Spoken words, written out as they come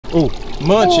Oh,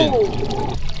 munching.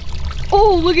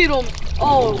 Oh, look at him.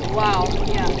 Oh, wow.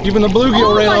 Yeah. Even the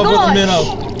bluegill ran off with the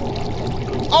minnow.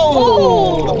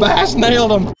 Oh, the bass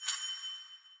nailed him.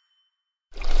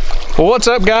 Well, what's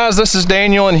up, guys? This is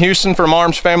Daniel in Houston from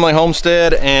Arms Family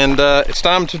Homestead, and it's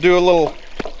time to do a little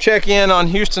check-in on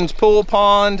Houston's pool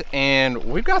pond, and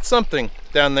we've got something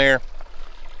down there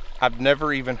I've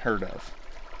never even heard of.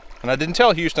 And I didn't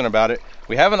tell Houston about it.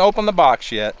 We haven't opened the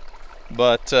box yet,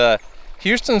 but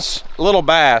Houston's little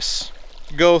bass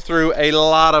go through a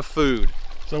lot of food.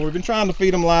 So we've been trying to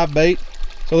feed them live bait.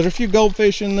 So there's a few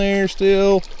goldfish in there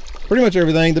still, pretty much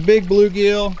everything. The big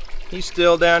bluegill, he's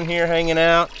still down here hanging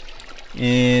out.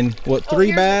 And what,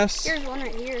 3 bass? Here's one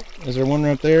right here. Is there one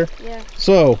right there? Yeah.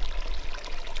 So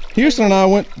Houston and I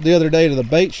went the other day to the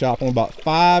bait shop and bought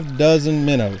 5 dozen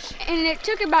minnows. And it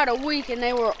took about a week and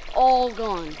they were all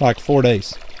gone. Like 4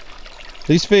 days.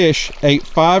 These fish ate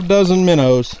 5 dozen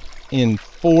minnows in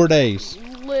 4 days.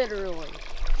 Literally.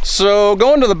 So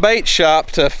going to the bait shop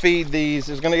to feed these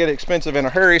is going to get expensive in a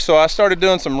hurry, so I started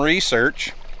doing some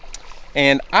research,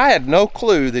 and I had no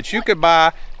clue that you could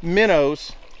buy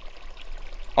minnows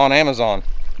on Amazon.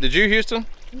 Did you, Houston?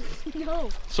 No.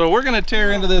 So we're going to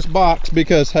tear into this box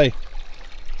because, hey,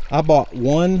 I bought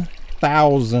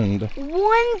 1,000.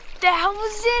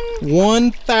 1,000?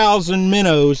 1,000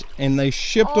 minnows, and they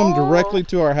shipped them directly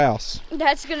to our house.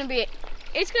 That's going to be it.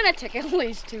 It's going to take at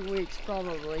least 2 weeks,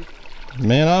 probably.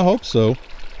 Man, I hope so.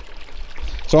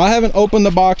 So I haven't opened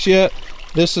the box yet.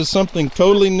 This is something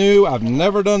totally new. I've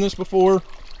never done this before.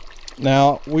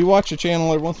 Now, we watch a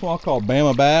channel every once in a while called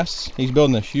Bama Bass. He's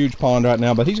building a huge pond right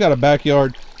now, but he's got a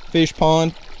backyard fish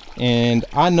pond, and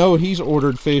I know he's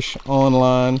ordered fish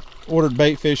online, ordered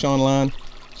bait fish online.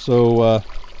 So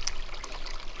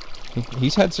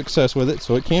he's had success with it,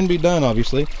 so it can be done,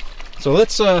 obviously. So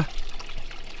let's cut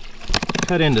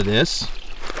into this.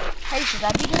 Hey, should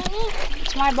I be doing it?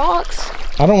 It's my box.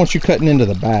 I don't want you cutting into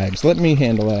the bags. Let me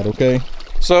handle that, okay?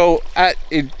 So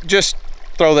just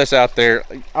throw this out there.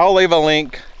 I'll leave a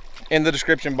link in the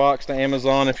description box to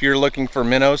Amazon if you're looking for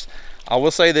minnows. I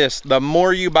will say this, the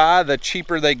more you buy, the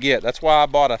cheaper they get. That's why I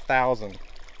bought 1,000.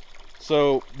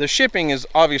 So the shipping is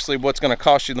obviously what's going to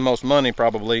cost you the most money,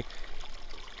 probably.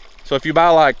 So if you buy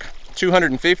like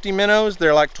 250 minnows,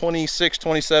 they're like 26,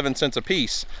 27 cents a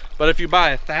piece. But if you buy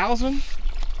 1,000,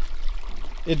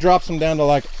 it drops them down to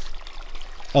like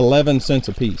 11 cents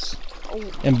a piece.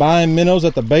 And buying minnows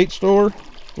at the bait store,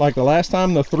 like the last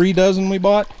time, the 3 dozen we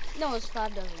bought. No, it's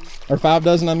 5 dozen. Or 5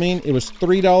 dozen, I mean. It was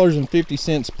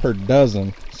 $3.50 per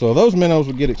dozen. So those minnows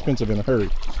would get expensive in a hurry.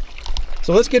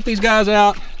 So let's get these guys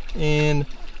out and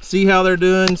see how they're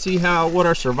doing, see what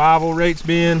our survival rate's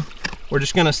been. We're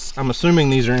just gonna, I'm assuming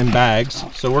these are in bags.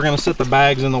 So we're gonna set the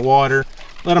bags in the water,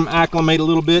 let them acclimate a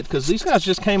little bit, because these guys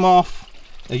just came off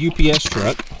a UPS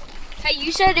truck. Hey,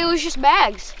 you said it was just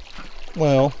bags.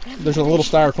 Well, there's a little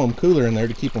styrofoam cooler in there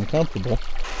to keep them comfortable.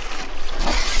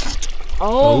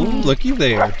 Oh, looky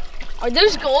there. Are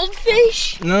those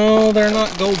goldfish? No, they're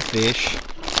not goldfish.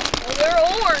 Well, they're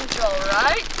orange, all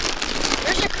right.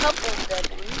 There's a couple of dead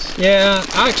ones. Yeah,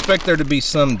 I expect there to be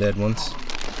some dead ones.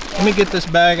 Let me get this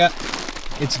bag out.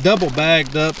 It's double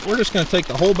bagged up. We're just going to take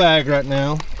the whole bag right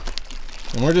now,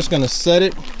 and we're just going to set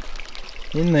it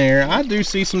in there. I do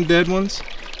see some dead ones,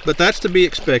 but that's to be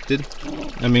expected.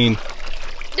 I mean,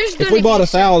 if we bought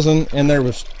 1,000 and there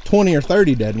was 20 or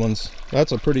 30 dead ones,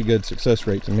 that's a pretty good success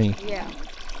rate to me. Yeah.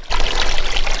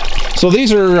 So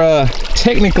these are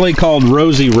technically called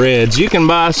rosy reds. You can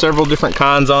buy several different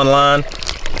kinds online,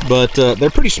 but they're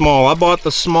pretty small. I bought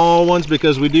the small ones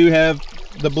because we do have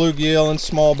the bluegill and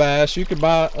small bass. You could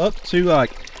buy up to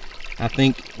like, I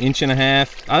think, 1.5 inches.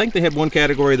 I think they had one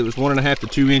category that was 1.5 to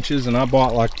 2 inches, and I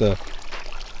bought like the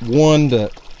 1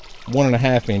 to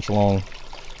 1.5 inch long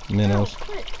minnows.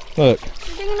 Look,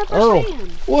 Earl,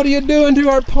 what are you doing to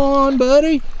our pond,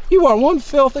 buddy? You are one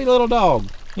filthy little dog.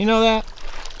 You know that?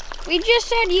 We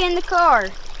just had you in the car.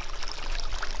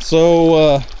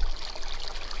 So,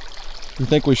 you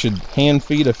think we should hand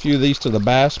feed a few of these to the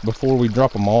bass before we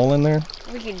drop them all in there?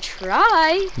 We can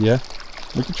try. Yeah,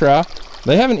 we can try.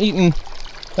 They haven't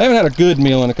had a good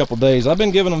meal in a couple days. I've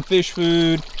been giving them fish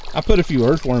food. I put a few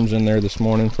earthworms in there this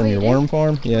morning from your worm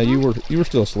farm. Yeah, you were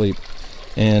still asleep.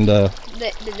 And did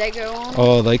they go on?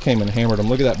 Oh, they came and hammered them.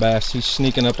 Look at that bass. He's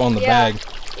sneaking up on the bag.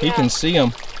 He can see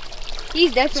them.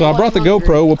 He's definitely. So I brought the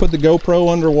GoPro. We'll put the GoPro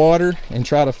underwater and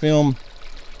try to film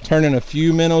turning a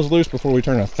few minnows loose before we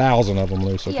turn 1,000 of them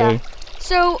loose, okay? Yeah.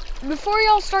 So before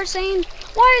y'all start saying,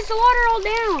 why is the water all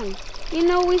down? You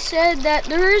know, we said that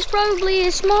there is probably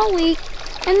a small leak,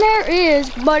 and there is,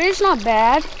 but it's not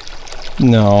bad.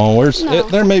 No, No.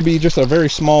 there may be just a very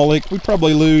small leak. We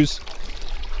probably lose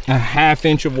a ½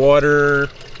 inch of water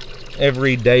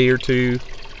every day or two.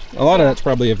 A lot of that's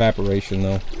probably evaporation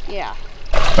though. Yeah.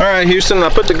 All right, Houston, I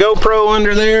put the GoPro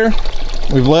under there.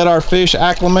 We've let our fish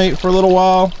acclimate for a little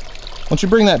while. Why don't you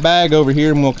bring that bag over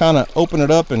here and we'll kind of open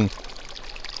it up and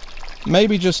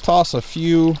maybe just toss a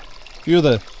few of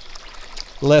the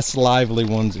less lively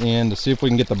ones in to see if we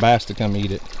can get the bass to come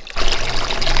eat it.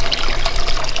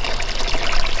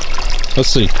 Let's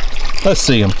see. Let's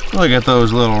see them. Look at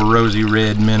those little rosy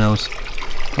red minnows.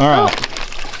 All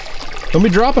right. Don't be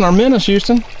dropping our minnows,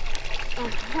 Houston.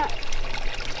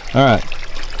 All right.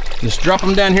 Just drop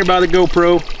them down here by the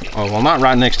GoPro. Oh, well, not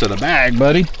right next to the bag,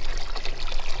 buddy.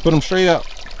 Put them straight up.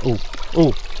 Oh,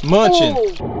 oh, munching.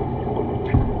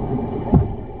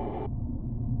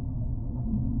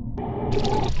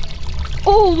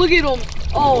 Oh, look at them.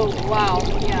 Oh, wow.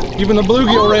 Yeah. Even the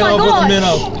bluegill ran over the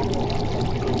minnow.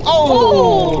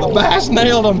 Oh, the bass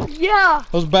nailed them. Yeah.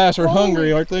 Those bass are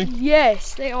hungry, aren't they?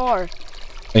 Yes, they are.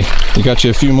 Hey, you got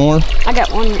you a few more? I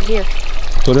got one right here.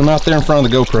 Put him out there in front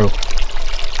of the GoPro.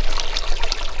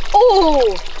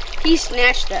 Oh, he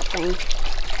snatched that thing.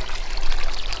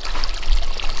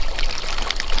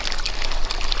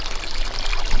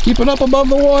 Keep it up above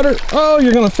the water. Oh,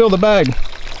 you're gonna fill the bag.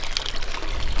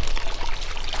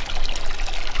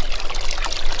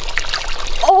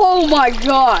 Oh my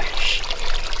gosh.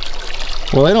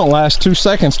 Well, they don't last 2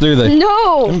 seconds, do they?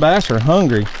 No. Them bass are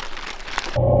hungry.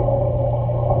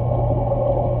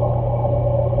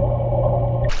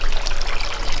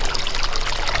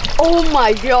 Oh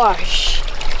my gosh.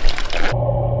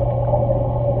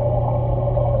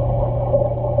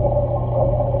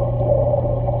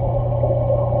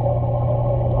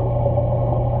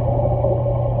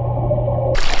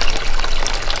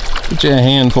 Get you a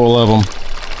handful of them.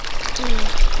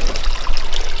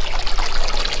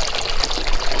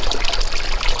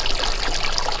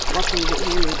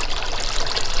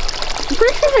 I'm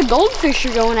pretty sure the goldfish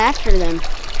are going after them.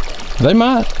 They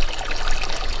might.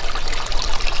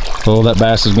 Oh, that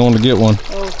bass is going to get one.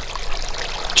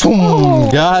 Oh.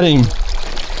 Got him.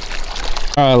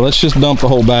 All right, let's just dump the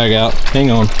whole bag out.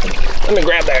 Hang on. Let me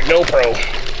grab that GoPro.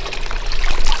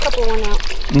 Couple one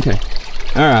out. Okay.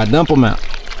 All right, dump them out.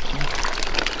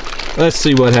 Let's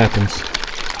see what happens.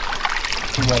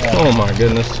 Oh my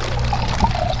goodness.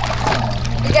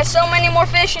 We got so many more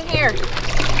fish in here.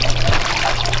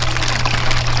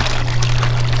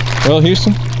 Well,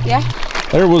 Houston. Yeah.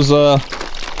 There was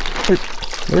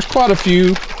there's quite a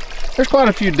few. There's quite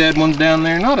a few dead ones down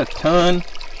there. Not a ton,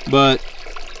 but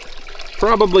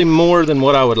probably more than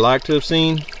what I would like to have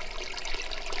seen.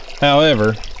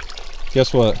 However,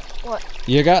 guess what? What?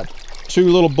 You got 2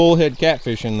 little bullhead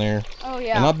catfish in there. Oh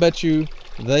yeah. And I bet you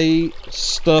they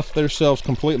stuffed themselves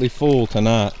completely full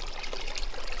tonight.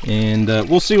 And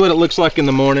we'll see what it looks like in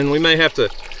the morning. We may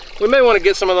want to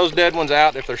get some of those dead ones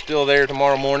out if they're still there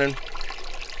tomorrow morning.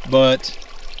 But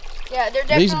yeah, they're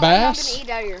definitely these bass, not gonna eat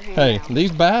out of your hand. hey, now.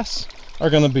 these bass are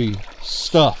gonna be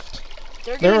stuffed.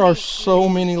 There are so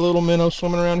many little minnows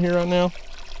swimming around here right now.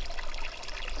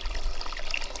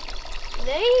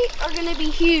 They are gonna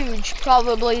be huge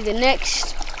probably the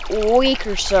next week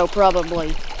or so,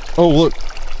 probably. Oh look,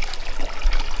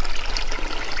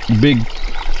 the big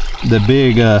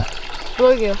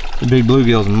Bluegill. the big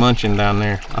bluegill's munching down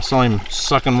there. I saw him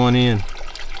sucking one in.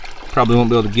 Probably won't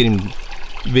be able to get him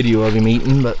video of him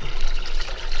eating, but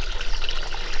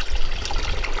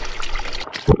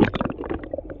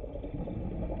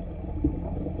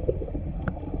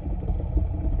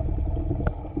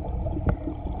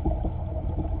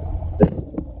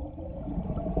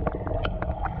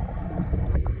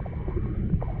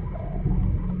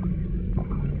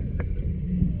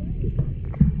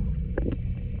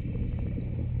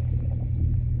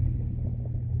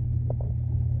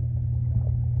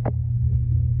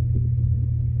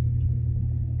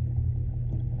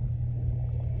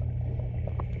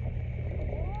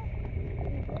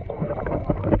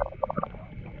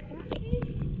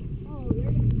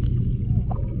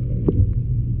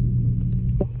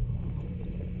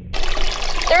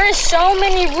There is so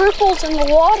many ripples in the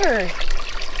water.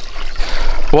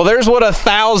 well, there's what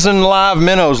 1,000 live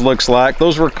minnows looks like.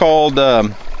 Those were called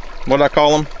what did I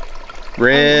call them?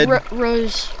 Red,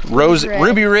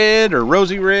 ruby red, or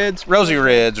rosy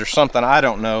reds or something, I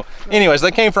don't know. Anyways,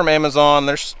 they came from Amazon.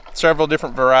 There's several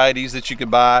different varieties that you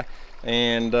could buy,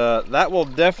 and that will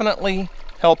definitely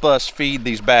help us feed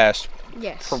these bass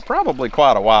for probably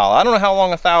quite a while. I don't know how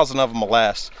long 1,000 of them will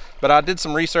last, but I did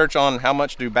some research on how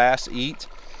much do bass eat,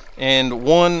 and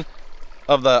one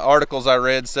of the articles I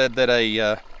read said that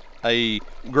a a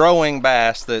growing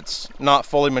bass that's not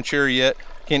fully mature yet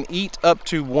can eat up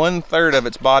to 1/3 of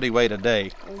its body weight a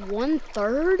day.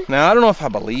 1/3? Now, I don't know if I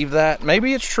believe that.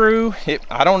 Maybe it's true.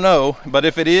 I don't know. But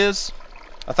if it is,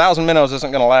 1,000 minnows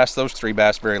isn't going to last those 3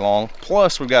 bass very long.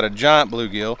 Plus, we've got a giant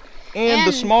bluegill. And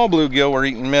the small bluegill, we're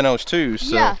eating minnows too.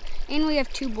 So. Yeah, and we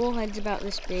have 2 bullheads about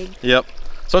this big. Yep.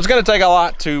 So it's going to take a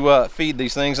lot to feed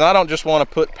these things. And I don't just want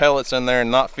to put pellets in there and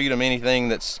not feed them anything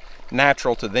that's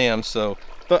natural to them. So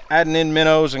adding in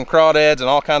minnows and crawdads and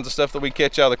all kinds of stuff that we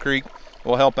catch out of the creek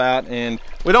will help out. And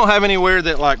we don't have anywhere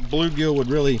that like bluegill would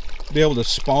really be able to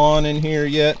spawn in here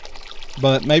yet.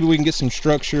 But maybe we can get some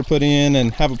structure put in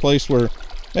and have a place where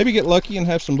maybe get lucky and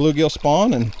have some bluegill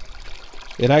spawn and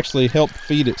it actually help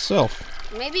feed itself.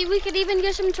 Maybe we could even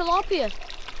get some tilapia.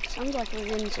 Sounds like we're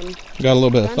getting some. Got a little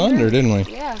bit of thunder, didn't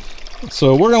we? Yeah.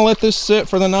 So we're gonna let this sit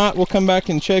for the night. We'll come back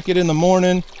and check it in the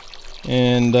morning.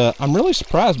 And I'm really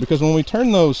surprised because when we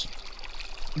turned those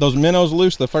minnows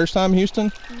loose the first time,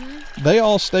 Houston, they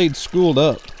all stayed schooled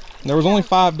up. There was only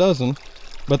 5 dozen,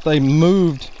 but they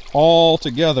moved all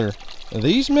together.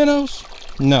 These minnows,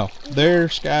 no, they're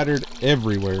scattered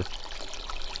everywhere.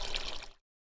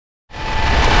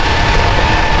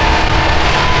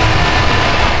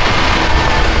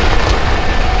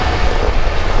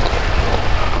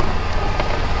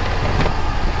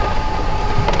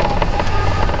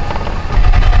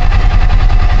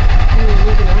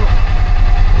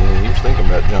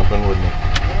 Jumping, wouldn't it?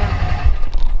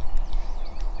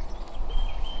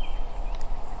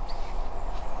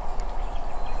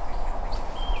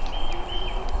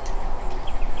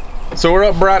 Yeah. So we're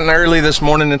up bright and early this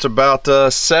morning. It's about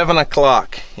 7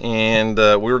 o'clock, and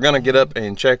we were going to get up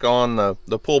and check on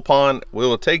the pool pond. We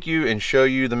will take you and show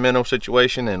you the minnow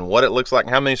situation and what it looks like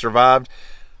and how many survived.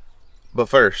 But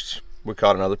first, we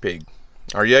caught another pig.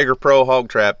 Our Jaeger Pro hog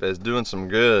trap is doing some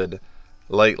good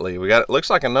lately. We got, it looks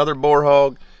like another boar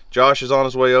hog. Josh is on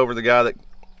his way over, the guy that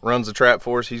runs the trap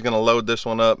for us. He's going to load this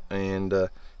one up and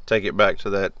take it back to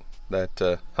that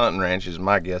hunting ranch, is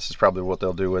my guess. Is probably what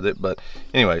they'll do with it. But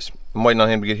anyways, I'm waiting on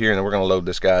him to get here and then we're going to load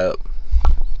this guy up.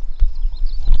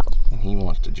 And he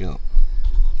wants to jump.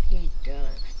 He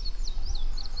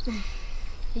does.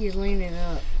 He's leaning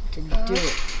up to do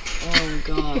it. Oh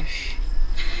gosh.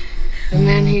 And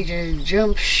then he just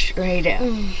jumps straight out.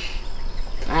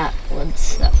 That would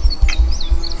suck.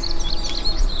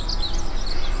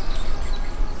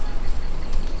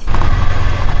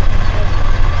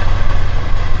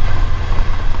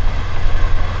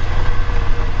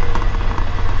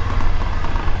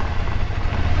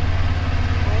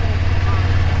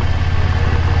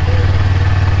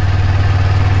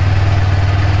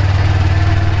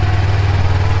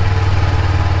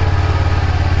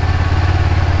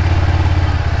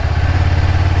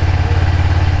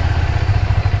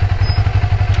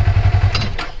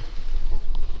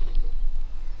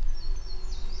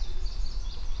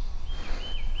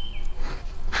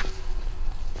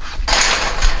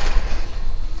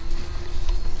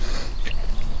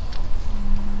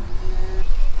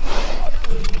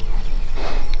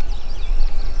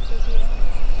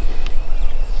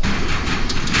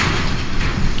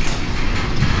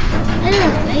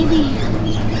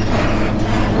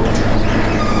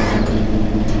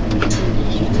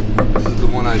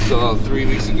 I saw 3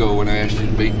 weeks ago when I asked you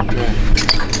to bait the trap.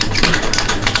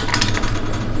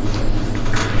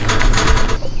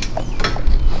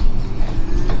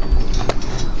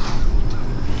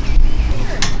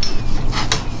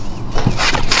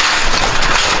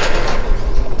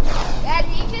 Dad,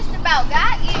 he just about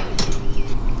got you.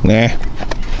 Nah.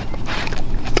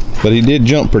 But he did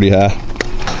jump pretty high.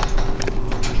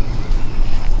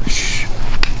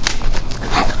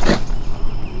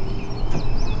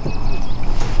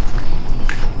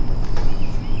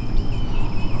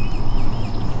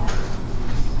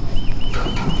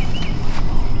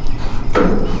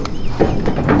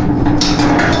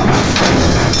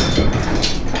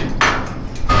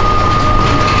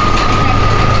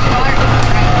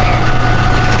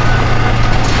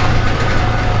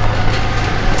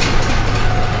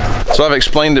 So I've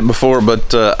explained it before,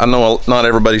 but I know not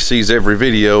everybody sees every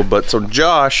video, but so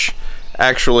Josh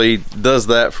actually does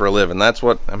that for a living. That's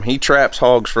what, I mean, he traps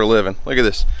hogs for a living. Look at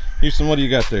this. Houston, what do you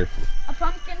got there? A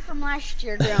pumpkin from last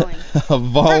year growing. A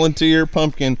volunteer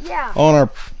pumpkin on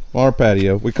our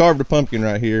patio. We carved a pumpkin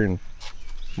right here and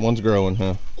one's growing,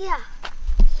 huh? Yeah.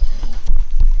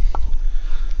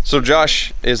 So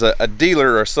Josh is a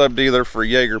dealer or a sub-dealer for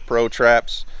Jaeger Pro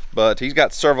traps, but he's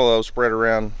got several of those spread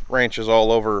around ranches all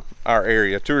over our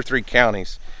area, 2 or 3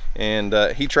 counties. And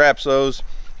he traps those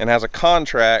and has a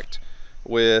contract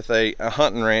with a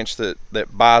hunting ranch that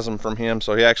buys them from him,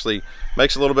 so he actually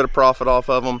makes a little bit of profit off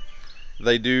of them.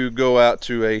 They do go out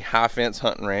to a high fence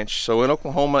hunting ranch. So in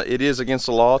Oklahoma, it is against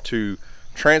the law to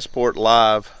transport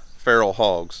live feral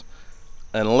hogs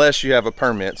unless you have a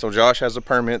permit. So Josh has a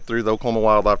permit through the Oklahoma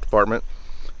Wildlife Department,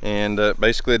 and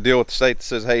basically a deal with the state that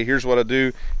says, hey, here's what I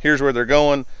do, here's where they're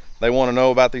going. They want to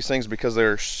know about these things because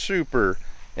they're super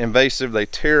invasive. They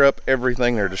tear up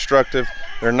everything. They're destructive.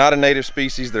 They're not a native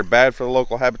species. They're bad for the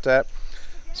local habitat.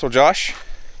 So Josh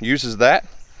uses that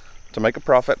to make a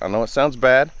profit. I know it sounds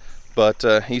bad, but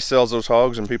he sells those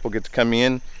hogs and people get to come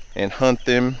in and hunt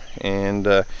them and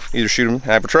either shoot them,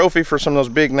 have a trophy for some of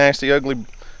those big, nasty, ugly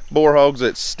boar hogs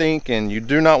that stink and you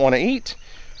do not want to eat,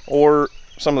 or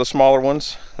some of the smaller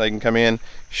ones. They can come in,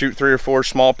 shoot 3 or 4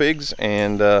 small pigs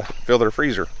and fill their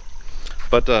freezer.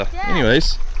 But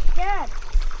anyways. Dad,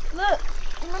 look,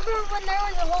 remember when there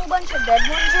was a whole bunch of dead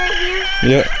ones right here?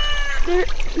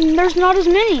 Yeah. There's not as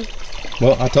many.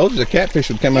 Well, I told you the catfish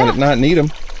would come out at night and eat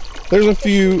them. There's a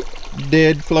few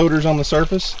dead floaters on the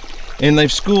surface, and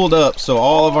they've schooled up, so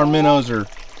all of our minnows are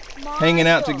hanging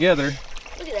out together.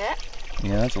 Look at that.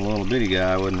 Yeah, that's a little bitty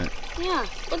guy, wasn't it? Yeah,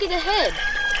 look at the head.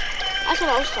 That's what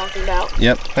I was talking about.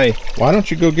 Yep. Hey, why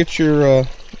don't you go get your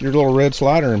little red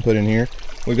slider and put in here?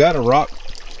 We got a rock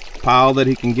pile that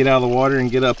he can get out of the water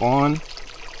and get up on,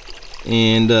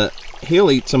 and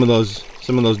he'll eat some of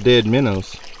those dead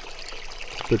minnows.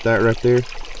 Put that right there.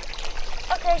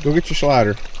 Okay. Go get your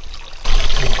slider.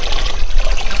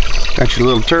 Got your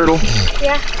little turtle.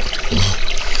 Yeah.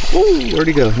 Ooh, where'd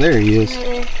he go? There he is. Right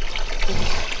there.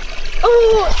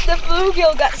 Oh, the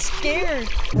bluegill got scared.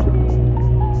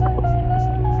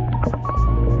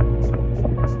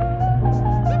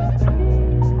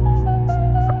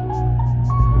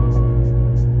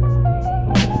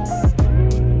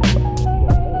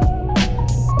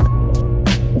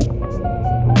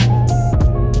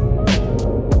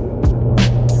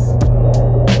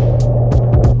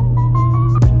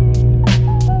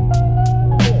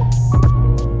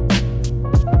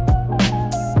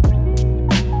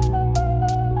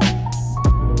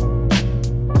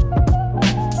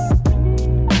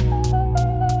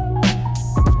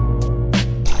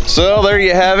 So there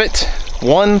you have it,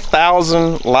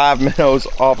 1,000 live minnows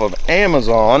off of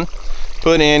Amazon.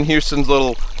 Put in Houston's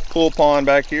little pool pond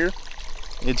back here.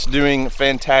 It's doing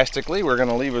fantastically. We're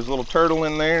gonna leave his little turtle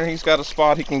in there. He's got a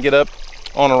spot he can get up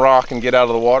on a rock and get out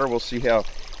of the water. We'll see how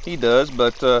he does,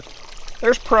 but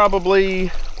there's probably,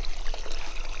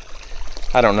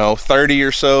 I don't know, 30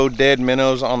 or so dead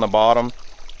minnows on the bottom,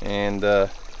 and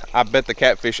I bet the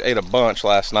catfish ate a bunch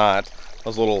last night.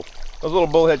 Those little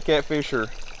bullhead catfish are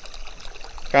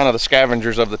kind of the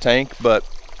scavengers of the tank, but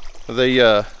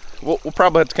we'll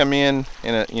probably have to come in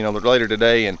later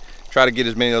today and try to get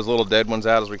as many of those little dead ones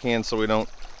out as we can so we don't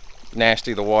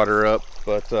nasty the water up.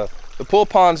 But the pool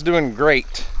pond's doing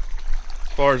great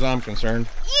as far as I'm concerned.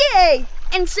 Yay!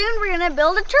 And soon we're gonna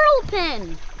build a turtle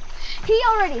pen. He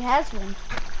already has one.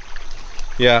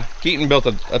 Yeah, Keaton built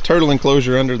a turtle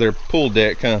enclosure under their pool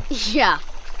deck, huh? Yeah.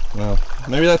 Well,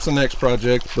 maybe that's the next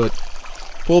project, but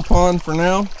pool pond for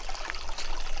now.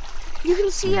 You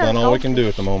can see That's all we can do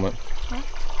at the moment.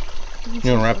 You want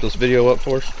to wrap this video up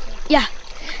for us? Yeah.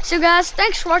 So guys,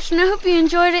 thanks for watching. I hope you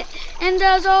enjoyed it. And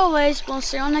as always, we'll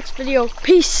see you on the next video.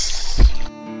 Peace.